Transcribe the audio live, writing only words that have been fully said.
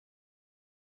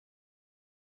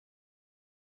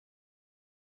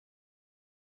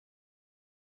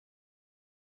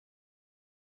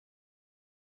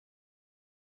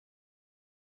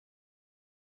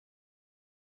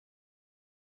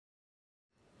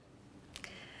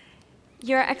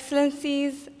Your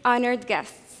Excellencies, honored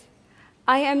guests,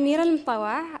 I am Meera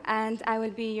Mutawa, and I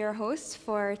will be your host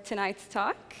for tonight's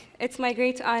talk. It's my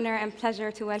great honor and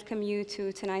pleasure to welcome you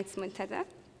to tonight's Muntada.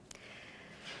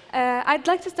 I'd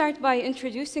like to start by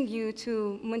introducing you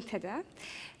to Muntada.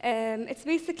 It's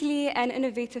basically an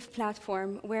innovative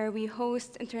platform where we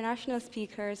host international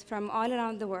speakers from all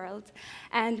around the world,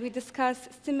 and we discuss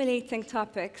stimulating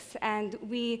topics, and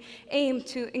we aim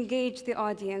to engage the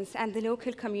audience and the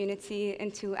local community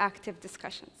into active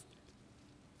discussions.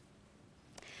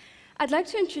 I'd like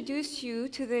to introduce you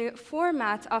to the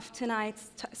format of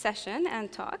tonight's session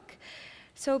and talk.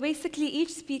 So basically,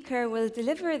 each speaker will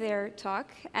deliver their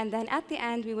talk, and then at the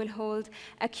end, we will hold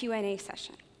a Q&A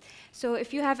session. So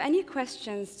if you have any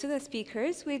questions to the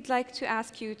speakers, we'd like to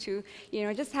ask you to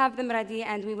just have them ready,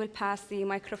 and we will pass the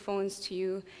microphones to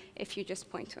you if you just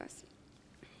point to us.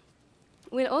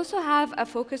 We'll also have a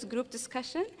focus group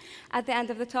discussion at the end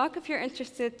of the talk if you're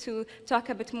interested to talk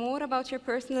a bit more about your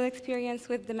personal experience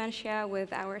with dementia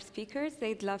with our speakers.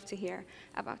 They'd love to hear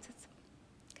about it.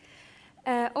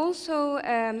 Also,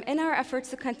 in our efforts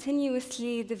to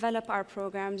continuously develop our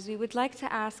programs, we would like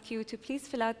to ask you to please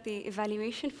fill out the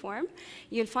evaluation form.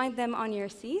 You'll find them on your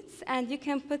seats, and you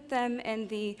can put them in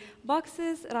the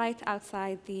boxes right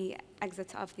outside the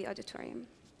exit of the auditorium.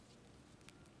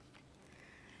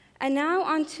 And now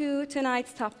on to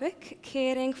tonight's topic,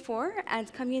 caring for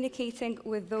and communicating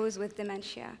with those with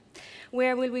dementia,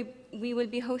 where we will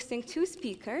be hosting two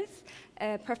speakers,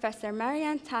 Professor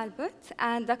Marianne Talbot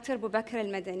and Dr. Boubacar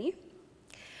Al-Madani.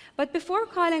 But before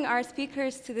calling our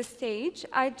speakers to the stage,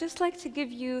 I'd just like to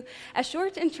give you a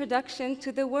short introduction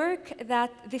to the work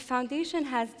that the Foundation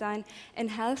has done in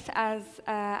health, as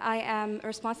I am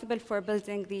responsible for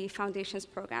building the Foundation's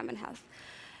program in health.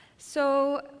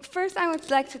 So first, I would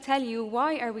like to tell you,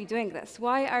 why are we doing this?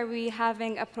 Why are we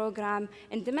having a program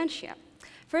in dementia?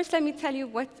 First, let me tell you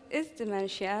what is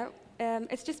dementia.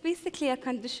 It's just basically a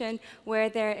condition where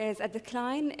there is a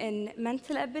decline in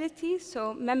mental ability,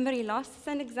 so memory loss is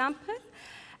an example,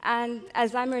 and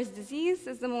Alzheimer's disease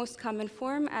is the most common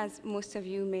form, as most of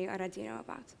you may already know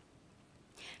about.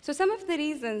 So some of the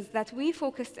reasons that we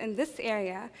focused in this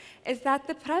area is that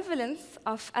the prevalence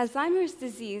of Alzheimer's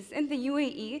disease in the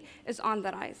UAE is on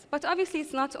the rise. But obviously,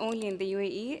 it's not only in the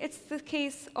UAE, it's the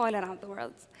case all around the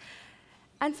world.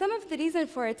 And some of the reason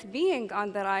for it being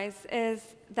on the rise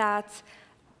is that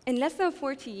in less than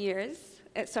 40 years,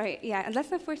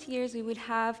 we will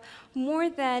have more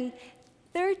than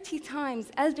 30 times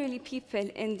elderly people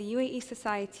in the UAE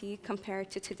society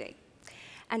compared to today.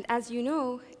 And as you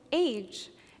know, age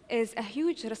is a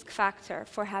huge risk factor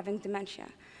for having dementia.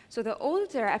 So the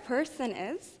older a person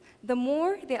is, the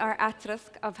more they are at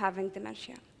risk of having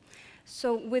dementia.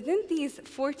 So within these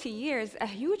 40 years, a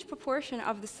huge proportion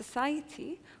of the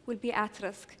society will be at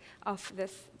risk of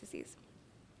this disease.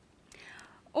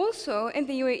 Also, in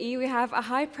the UAE, we have a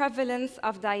high prevalence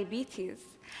of diabetes.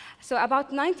 So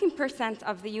about 19%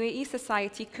 of the UAE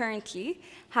society currently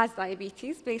has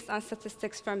diabetes, based on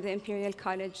statistics from the Imperial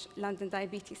College London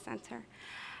Diabetes Center.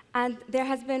 And there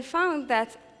has been found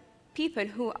that people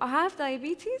who have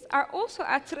diabetes are also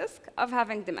at risk of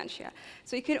having dementia.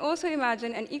 So you can also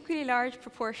imagine an equally large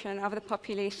proportion of the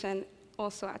population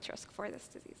also at risk for this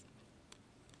disease.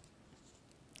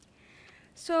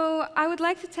 So I would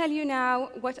like to tell you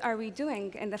now, what are we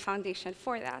doing in the Foundation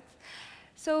for that?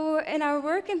 So in our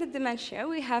work in the dementia,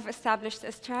 we have established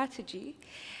a strategy,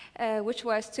 which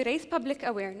was to raise public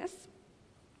awareness,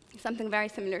 something very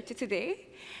similar to today,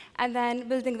 and then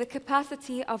building the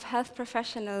capacity of health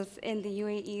professionals in the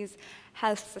UAE's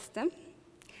health system,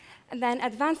 and then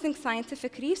advancing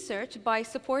scientific research by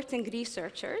supporting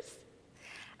researchers,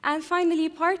 and finally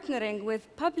partnering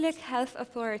with public health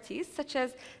authorities, such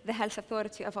as the Health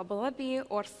Authority of Abu Dhabi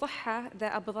or Sahha,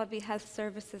 the Abu Dhabi Health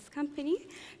Services Company,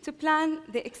 to plan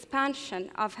the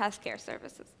expansion of healthcare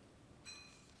services.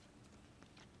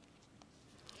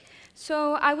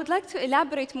 So I would like to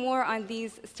elaborate more on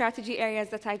these strategy areas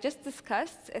that I just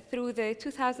discussed through the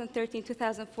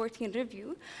 2013-2014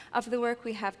 review of the work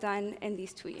we have done in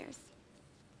these 2 years.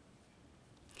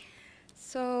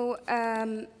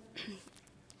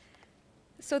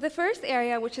 So the first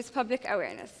area, which is public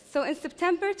awareness. So in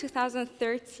September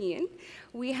 2013,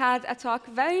 we had a talk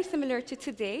very similar to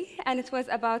today, and it was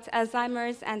about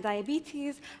Alzheimer's and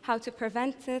diabetes, how to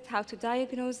prevent it, how to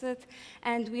diagnose it.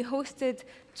 And we hosted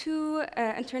two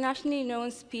internationally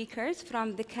known speakers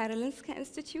from the Karolinska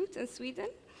Institute in Sweden.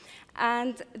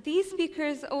 And these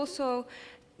speakers also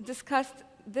discussed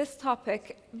this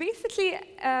topic, basically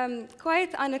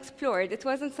quite unexplored. It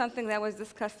wasn't something that was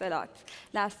discussed a lot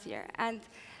last year. And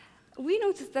we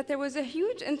noticed that there was a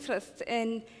huge interest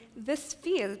in this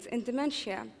field in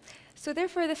dementia. So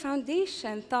therefore, the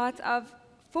foundation thought of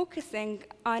focusing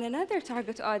on another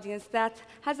target audience that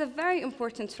has a very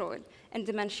important role in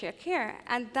dementia care,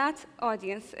 and that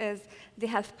audience is the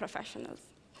health professionals.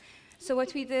 So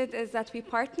what we did is that we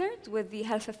partnered with the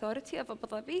Health Authority of Abu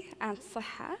Dhabi and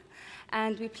Saha,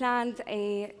 and we planned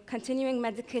a continuing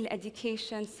medical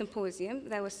education symposium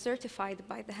that was certified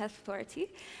by the Health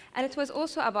Authority. And it was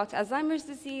also about Alzheimer's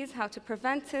disease, how to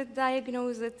prevent it,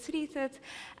 diagnose it, treat it.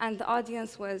 And the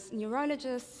audience was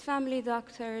neurologists, family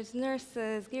doctors,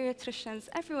 nurses, geriatricians,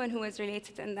 everyone who was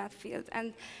related in that field.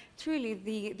 And truly,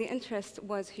 the interest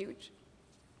was huge.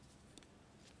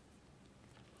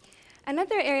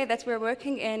 Another area that we're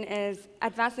working in is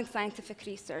advancing scientific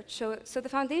research. So the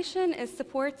foundation is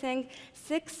supporting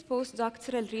 6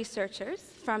 postdoctoral researchers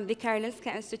from the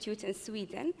Karolinska Institute in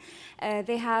Sweden.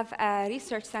 They have a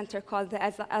research center called the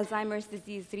Alzheimer's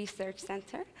Disease Research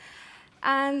Center.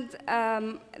 And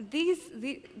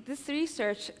this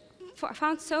research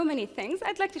found so many things.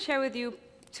 I'd like to share with you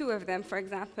 2 of them, for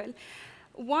example.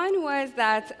 One was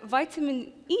that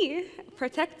vitamin E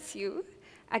protects you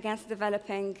against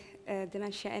developing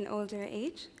dementia in older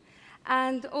age,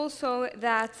 and also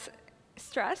that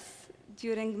stress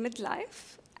during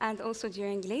midlife and also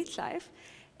during late life,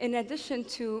 in addition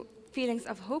to feelings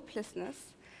of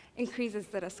hopelessness, increases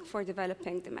the risk for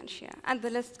developing dementia. And the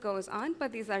list goes on,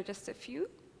 but these are just a few.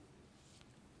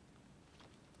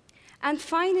 And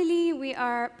finally, we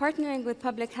are partnering with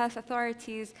public health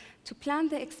authorities to plan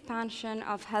the expansion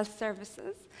of health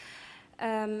services.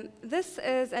 This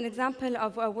is an example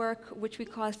of a work which we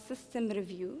call system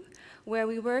review, where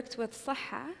we worked with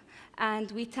Saha,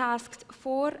 and we tasked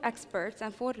 4 experts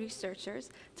and 4 researchers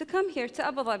to come here to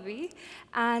Abu Dhabi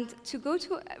and to go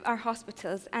to our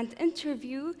hospitals and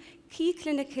interview key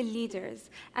clinical leaders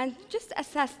and just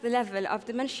assess the level of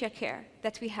dementia care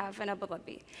that we have in Abu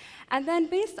Dhabi. And then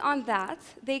based on that,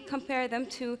 they compare them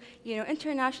to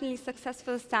internationally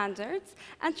successful standards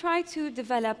and try to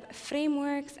develop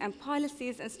frameworks and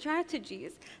policies and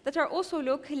strategies that are also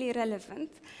locally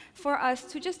relevant for us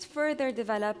to just further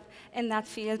develop in that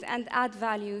field and add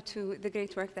value to the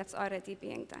great work that's already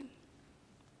being done.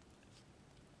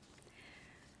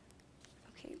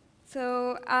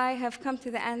 So I have come to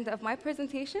the end of my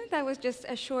presentation. That was just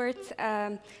a short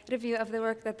review of the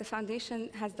work that the foundation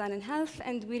has done in health,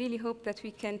 and we really hope that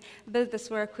we can build this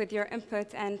work with your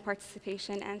input and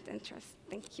participation and interest.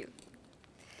 Thank you.